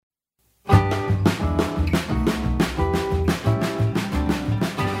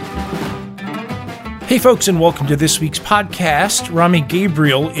Hey folks, and welcome to this week's podcast. Rami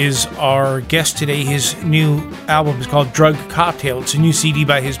Gabriel is our guest today. His new album is called Drug Cocktail. It's a new CD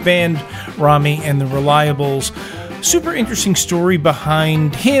by his band, Rami and the Reliables. Super interesting story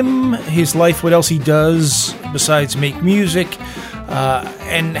behind him, his life, what else he does besides make music,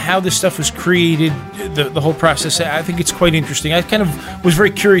 and how this stuff was created, the whole process. I think it's quite interesting. I kind of was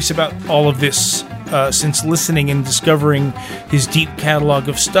very curious about all of this since listening and discovering his deep catalog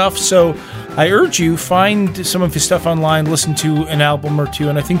of stuff. So I urge you, find some of his stuff online, listen to an album or two,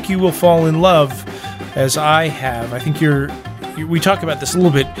 and I think you will fall in love as I have. I think we talk about this a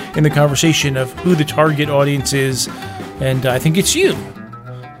little bit in the conversation of who the target audience is, and I think it's you.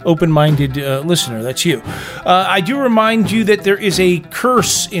 Open-minded listener, that's you. I do remind you that there is a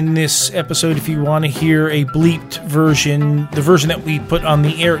curse in this episode if you want to hear a bleeped version, the version that we put on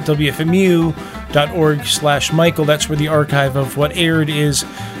the air at wfmu.org/Michael. That's where the archive of what aired is.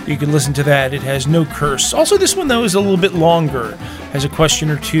 You can listen to that. It has no curse. Also, this one, though, is a little bit longer. Has a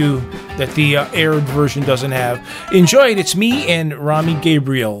question or two that the aired version doesn't have. Enjoy it. It's me and Rami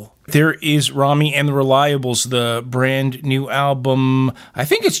Gabriel. There is Rami and the Reliables, the brand new album. I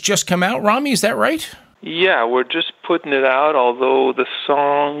think it's just come out. Rami, is that right? Yeah, we're just putting it out, although the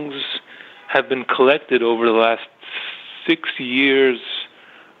songs have been collected over the last 6 years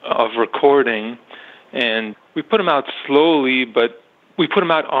of recording. And we put them out slowly, but we put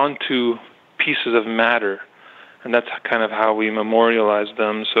them out onto pieces of matter. And that's kind of how we memorialize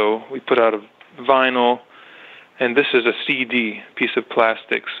them. So we put out a vinyl. And this is a CD, piece of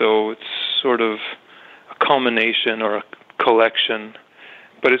plastic, so it's sort of a culmination or a collection.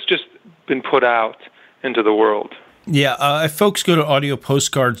 But it's just been put out into the world. Yeah, if folks go to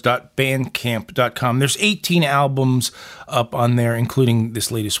audiopostcards.bandcamp.com, there's 18 albums up on there, including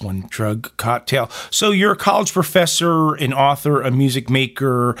this latest one, Drug Cocktail. So you're a college professor, an author, a music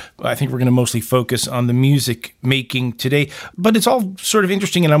maker. I think we're going to mostly focus on the music making today, but it's all sort of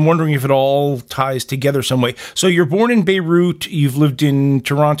interesting, and I'm wondering if it all ties together some way. So you're born in Beirut, you've lived in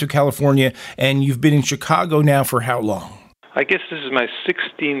Toronto, California, and you've been in Chicago now for how long? I guess this is my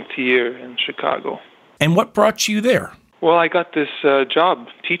 16th year in Chicago. And what brought you there? Well, I got this job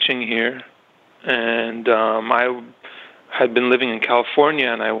teaching here, and I had been living in California,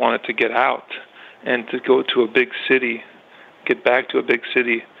 and I wanted to get out and to go to a big city, get back to a big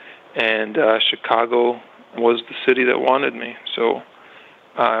city, and Chicago was the city that wanted me, so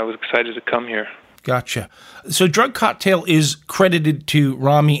I was excited to come here. Gotcha. So Drug Cocktail is credited to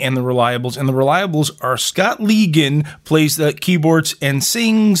Rami and the Reliables, and the Reliables are Scott Ligon plays the keyboards and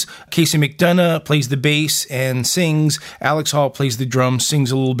sings, Casey McDonough plays the bass and sings, Alex Hall plays the drums, sings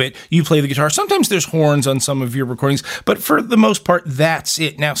a little bit, you play the guitar. Sometimes there's horns on some of your recordings, but for the most part, that's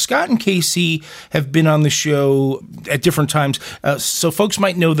it. Now, Scott and Casey have been on the show at different times, so folks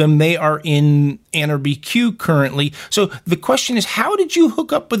might know them. They are in NRBQ currently. So the question is, how did you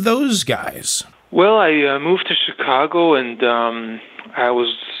hook up with those guys? Well, I moved to Chicago, and I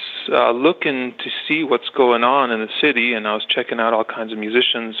was looking to see what's going on in the city, and I was checking out all kinds of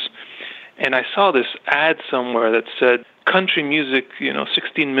musicians, and I saw this ad somewhere that said country music,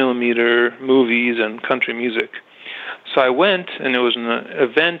 16-millimeter movies and country music. So I went, and it was an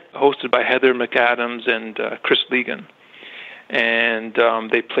event hosted by Heather McAdams and Chris Ligon, and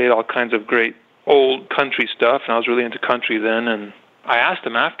they played all kinds of great old country stuff, and I was really into country then, and I asked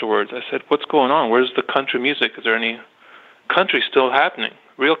them afterwards, I said, what's going on? Where's the country music? Is there any country still happening?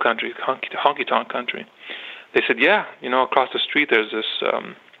 Real country, honky-tonk country. They said, yeah, across the street there's this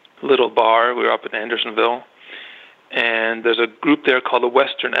little bar. We were up in Andersonville, and there's a group there called the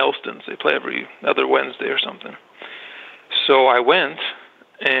Western Elstons. They play every other Wednesday or something. So I went,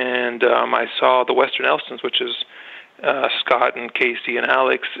 and I saw the Western Elstons, which is Scott and Casey and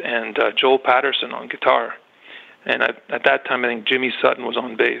Alex and Joel Patterson on guitar. And at that time, I think Jimmy Sutton was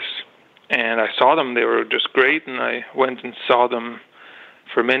on bass. And I saw them. They were just great, and I went and saw them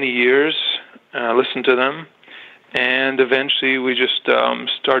for many years, listened to them, and eventually we just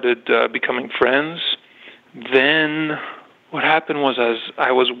started becoming friends. Then what happened was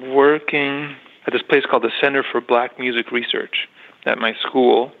I was working at this place called the Center for Black Music Research at my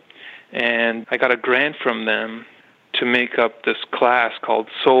school, and I got a grant from them to make up this class called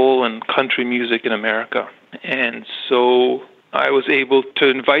Soul and Country Music in America. And so I was able to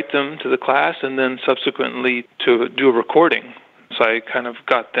invite them to the class and then subsequently to do a recording. So I kind of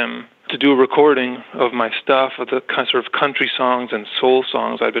got them to do a recording of my stuff, of the sort of country songs and soul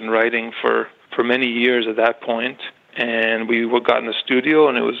songs I'd been writing for many years at that point. And we got in the studio,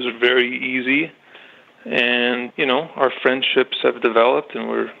 and it was very easy. And, our friendships have developed, and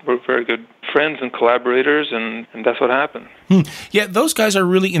we're very good friends and collaborators, and that's what happened. Yeah, those guys are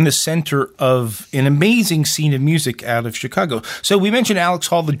really in the center of an amazing scene of music out of Chicago. So we mentioned Alex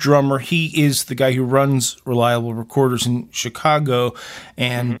Hall, the drummer. He is the guy who runs Reliable Recorders in Chicago,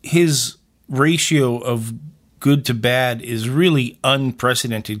 and his ratio of good to bad is really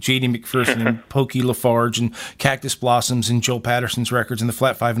unprecedented. J.D. McPherson and Pokey Lafarge and Cactus Blossoms and Joel Patterson's records and the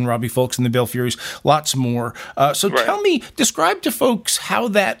Flat Five and Robbie Fulks and the Bell Furies, lots more. Tell me, describe to folks how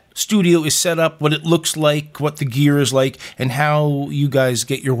that studio is set up, what it looks like, what the gear is like, and how you guys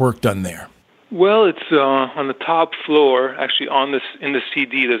get your work done there. Well, it's on the top floor. Actually, in the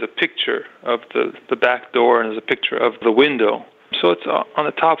CD, there's a picture of the back door, and there's a picture of the window. So it's on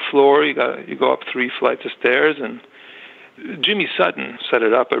the top floor. You go up 3 flights of stairs, and Jimmy Sutton set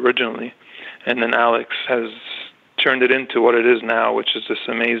it up originally, and then Alex has turned it into what it is now, which is this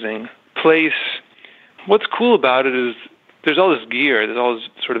amazing place. What's cool about it is there's all this gear. There's all this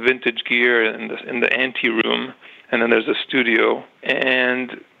sort of vintage gear in the ante room, and then there's the studio. And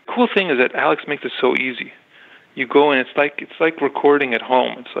the cool thing is that Alex makes it so easy. You go in, it's like recording at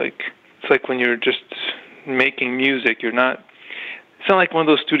home. It's like when you're just making music. It's not like one of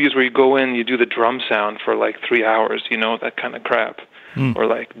those studios where you go in, you do the drum sound for like 3 hours, that kind of crap. Or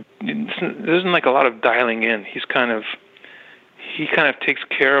there isn't like a lot of dialing in. He kind of takes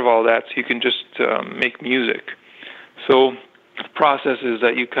care of all that, so you can just make music. So the process is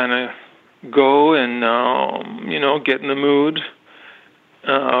that you kind of go and get in the mood,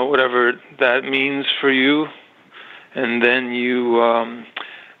 whatever that means for you, and then you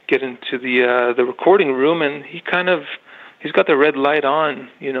get into the recording room, and he's got the red light on,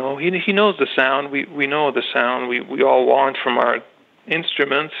 He knows the sound. We know the sound we all want from our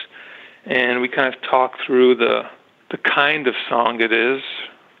instruments, and we kind of talk through the kind of song it is,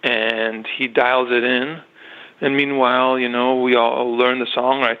 and he dials it in. And meanwhile, we all learn the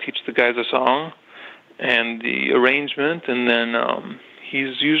song, or I teach the guys a song and the arrangement, and then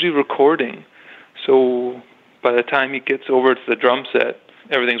he's usually recording. So by the time he gets over to the drum set,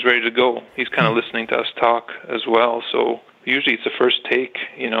 everything's ready to go. He's kind of listening to us talk as well, so usually it's the first take,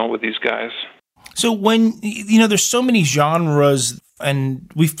 with these guys. So when, there's so many genres, and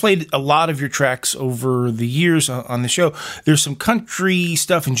we've played a lot of your tracks over the years on the show. There's some country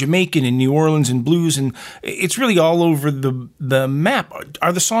stuff in Jamaican and New Orleans and blues, and it's really all over the map.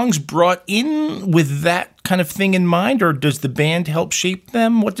 Are the songs brought in with that kind of thing in mind, or does the band help shape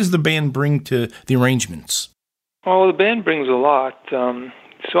them? What does the band bring to the arrangements? Well, the band brings a lot.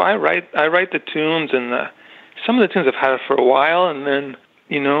 So I write the tunes, and some of the tunes I've had for a while, and then,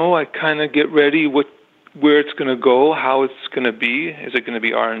 I kind of get ready where it's going to go, how it's going to be. Is it going to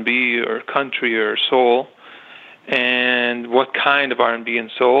be R&B or country or soul? And what kind of R&B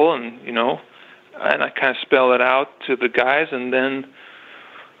and soul? And, and I kind of spell it out to the guys, and then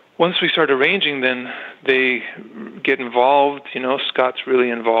once we start arranging, then they get involved. Scott's really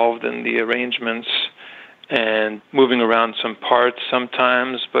involved in the arrangements and moving around some parts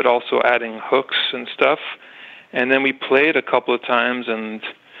sometimes, but also adding hooks and stuff. And then we play it a couple of times, and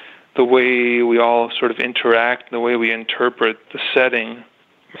the way we all sort of interact, the way we interpret the setting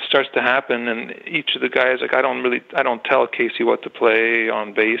starts to happen. And each of the guys, I don't tell Casey what to play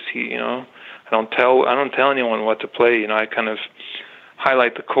on bass. I don't tell anyone what to play. I kind of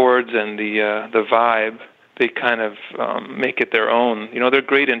highlight the chords and the vibe. They kind of make it their own. They're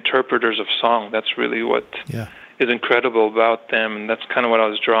great interpreters of song. That's really what is incredible about them, and that's kind of what I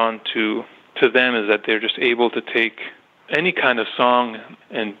was drawn to them, is that they're just able to take any kind of song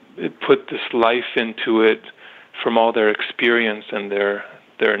and put this life into it from all their experience and their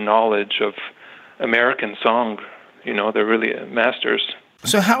knowledge of American song. They're really masters.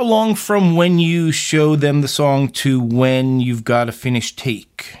 So how long from when you show them the song to when you've got a finished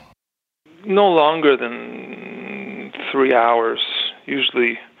take? No longer than 3 hours,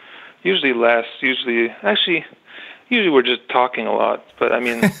 usually less. Usually we're just talking a lot, but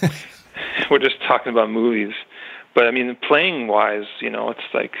we're just talking about movies. But playing-wise,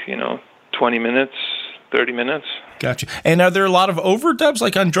 it's like, 20 minutes, 30 minutes. Gotcha. And are there a lot of overdubs,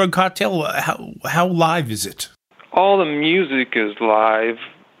 like on Drug Cocktail? How live is it? All the music is live.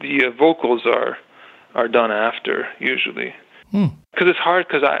 The vocals are done after, usually. Because it's hard,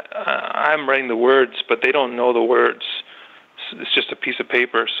 because I'm writing the words, but they don't know the words. It's just a piece of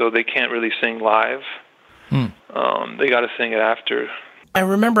paper, so they can't really sing live. They got to sing it after. I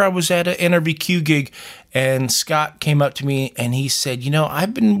remember I was at an NRBQ gig, and Scott came up to me and he said,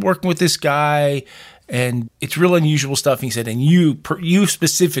 I've been working with this guy, and it's real unusual stuff. He said, and you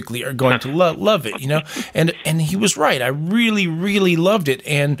specifically are going to love it, and he was right. I really, really loved it,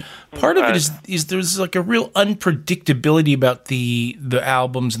 and part of it is there's like a real unpredictability about the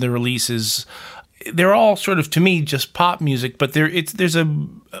albums and the releases. They're all sort of, to me, just pop music, but there's a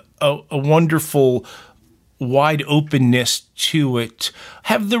wonderful wide openness to it.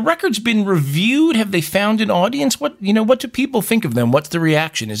 Have the records been reviewed? Have they found an audience? What do people think of them? What's the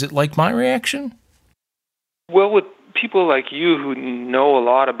reaction? Is it like my reaction? Well, with people like you who know a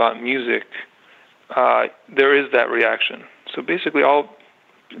lot about music, there is that reaction. So basically all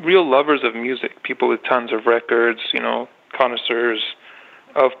real lovers of music, people with tons of records, connoisseurs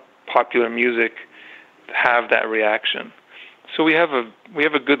of popular music, have that reaction. So we have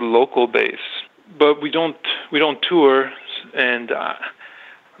a good local base, but we don't tour, and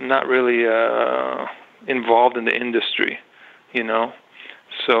I'm not really involved in the industry,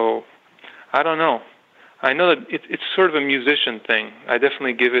 So I don't know. I know that it's sort of a musician thing. I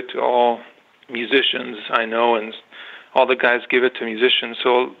definitely give it to all musicians I know, and all the guys give it to musicians.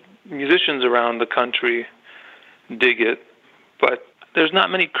 So musicians around the country dig it, but there's not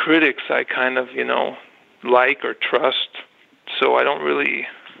many critics I kind of, like or trust, so I don't really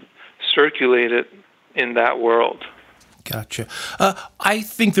circulate it in that world. Gotcha. I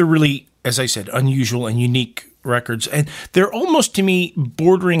think they're really, as I said, unusual and unique records, and they're almost, to me,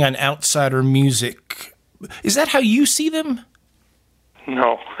 bordering on outsider music. Is that how you see them?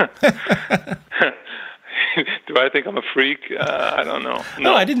 No. Do I think I'm a freak? I don't know.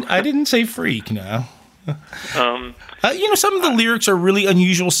 No, I didn't say freak. No. Some of the lyrics are really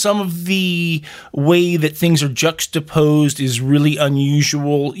unusual. Some of the way that things are juxtaposed is really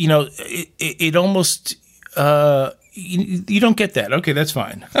unusual. It almost you don't get that. Okay, that's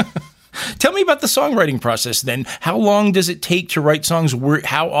fine. Tell me about the songwriting process then. How long does it take to write songs?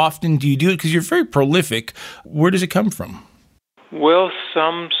 How often do you do it? Because you're very prolific. Where does it come from? Well,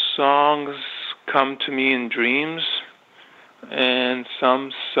 some songs come to me in dreams, and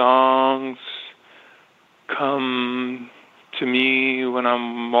some songs come to me when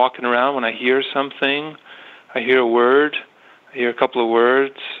I'm walking around, when I hear something. I hear a word, I hear a couple of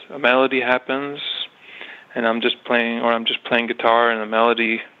words, a melody happens, and I'm just playing guitar, and the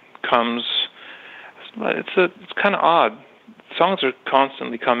melody comes. It's kind of odd. Songs are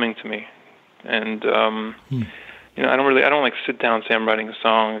constantly coming to me, and I don't like sit down and say I'm writing a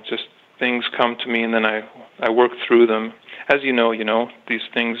song. It's just things come to me, and then I work through them. As you know, these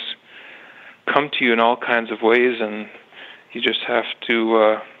things come to you in all kinds of ways, and you just have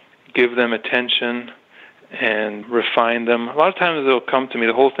to give them attention and refine them. A lot of times they'll come to me,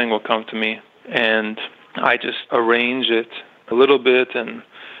 the whole thing will come to me, and I just arrange it a little bit and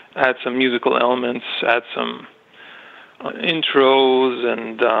add some musical elements, add some intros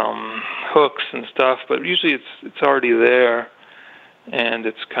and hooks and stuff, but usually it's already there, and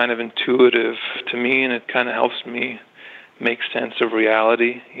it's kind of intuitive to me, and it kind of helps me make sense of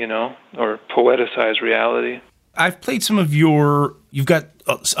reality, or poeticize reality. I've played some of you've got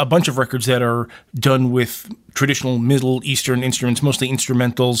a bunch of records that are done with traditional Middle Eastern instruments, mostly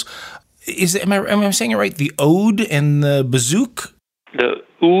instrumentals. Am I saying it right? The oud and the bazouk? The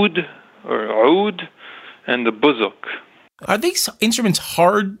oud, or oud, and the bazouk. Are these instruments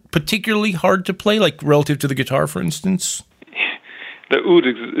particularly hard to play, like relative to the guitar, for instance? The oud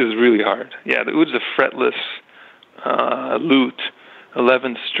is really hard. Yeah, the oud is a fretless lute,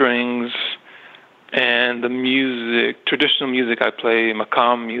 11 strings, and the music, traditional music I play,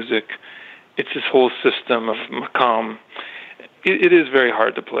 maqam music, it's this whole system of maqam. It is very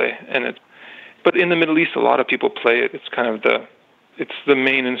hard to play, but in the Middle East, a lot of people play it. It's kind of it's the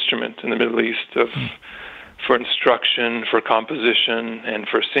main instrument in the Middle East for instruction, for composition, and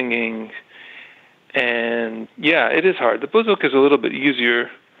for singing. And yeah, it is hard. The bazouk is a little bit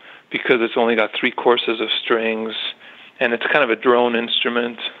easier because it's only got 3 courses of strings, and it's kind of a drone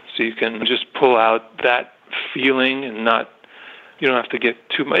instrument, so you can just pull out that feeling and you don't have to get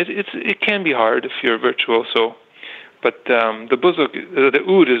too much. It can be hard if you're a virtuoso, but the bazouk, the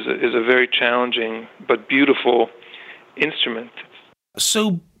oud is a very challenging but beautiful instrument.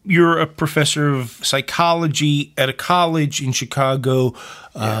 So you're a professor of psychology at a college in Chicago,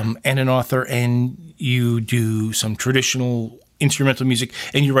 and an author, and you do some traditional instrumental music,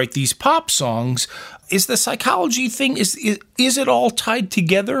 and you write these pop songs. Is the psychology thing, is it all tied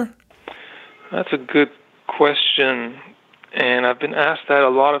together? That's a good question, and I've been asked that a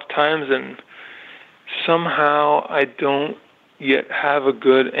lot of times, and somehow I don't yet have a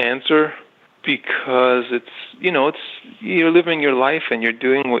good answer, because you're living your life and you're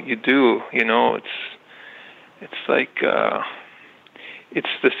doing what you do. It's like it's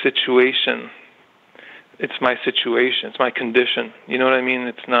the situation. it's my situation, it's my condition. You know what I mean?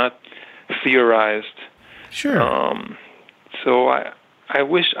 It's not theorized. Sure. So I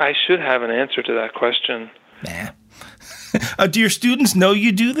wish I should have an answer to that question. Nah. Do your students know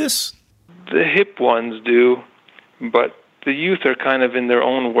you do this? The hip ones do, but the youth are kind of in their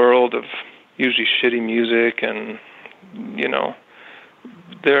own world of usually shitty music, and, you know,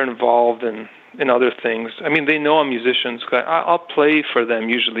 they're involved in other things. I mean, they know I'm musicians. I'll play for them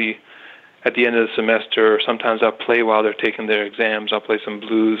usually at the end of the semester, or sometimes I'll play while they're taking their exams. I'll play some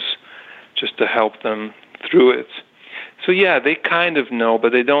blues just to help them through it. So yeah, they kind of know,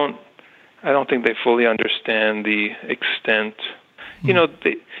 but I don't think they fully understand the extent. You know,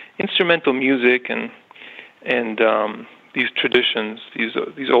 the instrumental music and these traditions,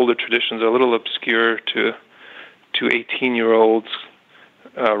 these older traditions, are a little obscure to 18-year-olds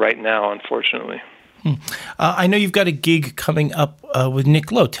right now, unfortunately. I know you've got a gig coming up with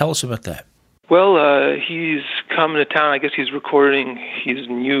Nick Lowe. Tell us about that. Well, he's coming to town. I guess he's recording his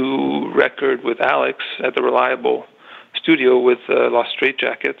new record with Alex at the Reliable studio with Lost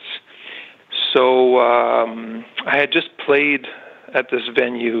Straitjackets. So I had just played at this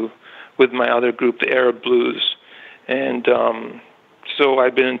venue with my other group, the Arab Blues. And so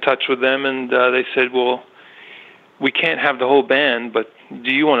I've been in touch with them, and they said, well, we can't have the whole band, but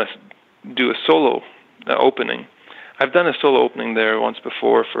do you want to do a solo opening? I've done a solo opening there once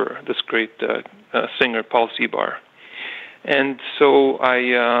before for this great singer, Paul Seabar. And so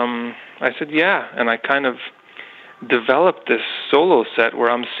I said, yeah, and I kind of developed this solo set where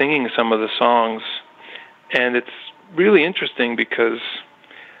I'm singing some of the songs, and it's really interesting because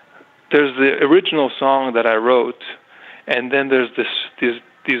there's the original song that I wrote, and then there's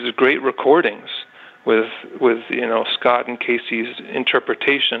these great recordings with you know, Scott and Casey's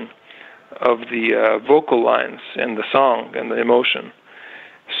interpretation of the vocal lines and the song and the emotion.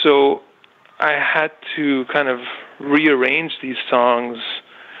 So I had to kind of rearrange these songs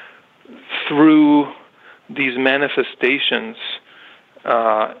through these manifestations,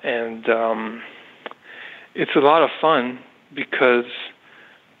 and it's a lot of fun because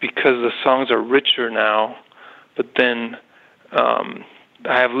the songs are richer now, but then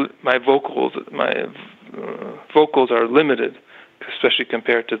I have my vocals are limited, especially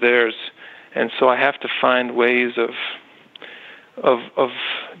compared to theirs, and so I have to find ways of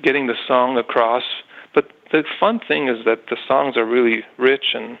getting the song across. But the fun thing is that the songs are really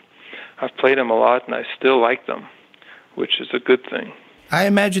rich, and I've played them a lot, and I still like them, which is a good thing. I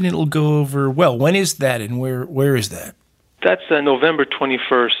imagine it'll go over well. When is that, and where is that? That's November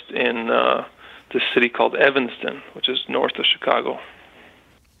 21st in this city called Evanston, which is north of Chicago.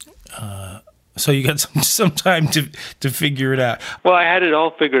 So you got some time to figure it out. Well, I had it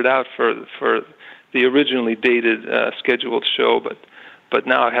all figured out for the originally dated scheduled show, but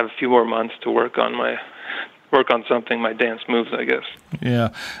now I have a few more months to work on my dance moves, I guess. Yeah,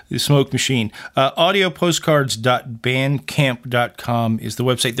 the Smoke Machine. Audiopostcards.bandcamp.com is the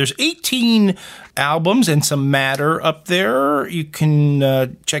website. There's 18 albums and some matter up there. You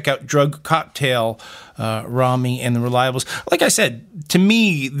can check out Drug Cocktail, Rami and the Reliables. Like I said, to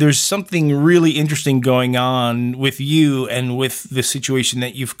me, there's something really interesting going on with you and with the situation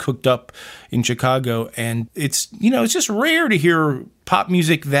that you've cooked up in Chicago. And it's just rare to hear pop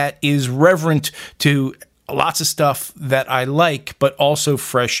music that is reverent to lots of stuff that I like, but also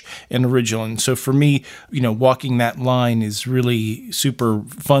fresh and original. And so for me, walking that line is really super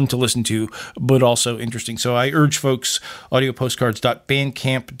fun to listen to, but also interesting. So I urge folks,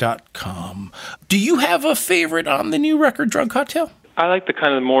 audiopostcards.bandcamp.com. Do you have a favorite on the new record, Drug Cocktail? I like the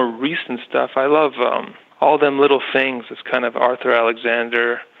kind of more recent stuff. I love All Them Little Things. It's kind of Arthur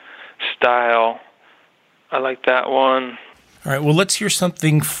Alexander style. I like that one. All right, well, let's hear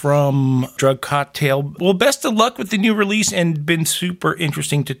something from Drug Cocktail. Well, best of luck with the new release, and been super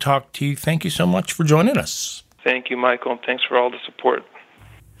interesting to talk to you. Thank you so much for joining us. Thank you, Michael, and thanks for all the support.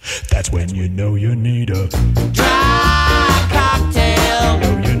 That's when you know you need a Drug Cocktail. You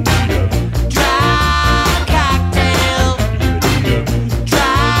know you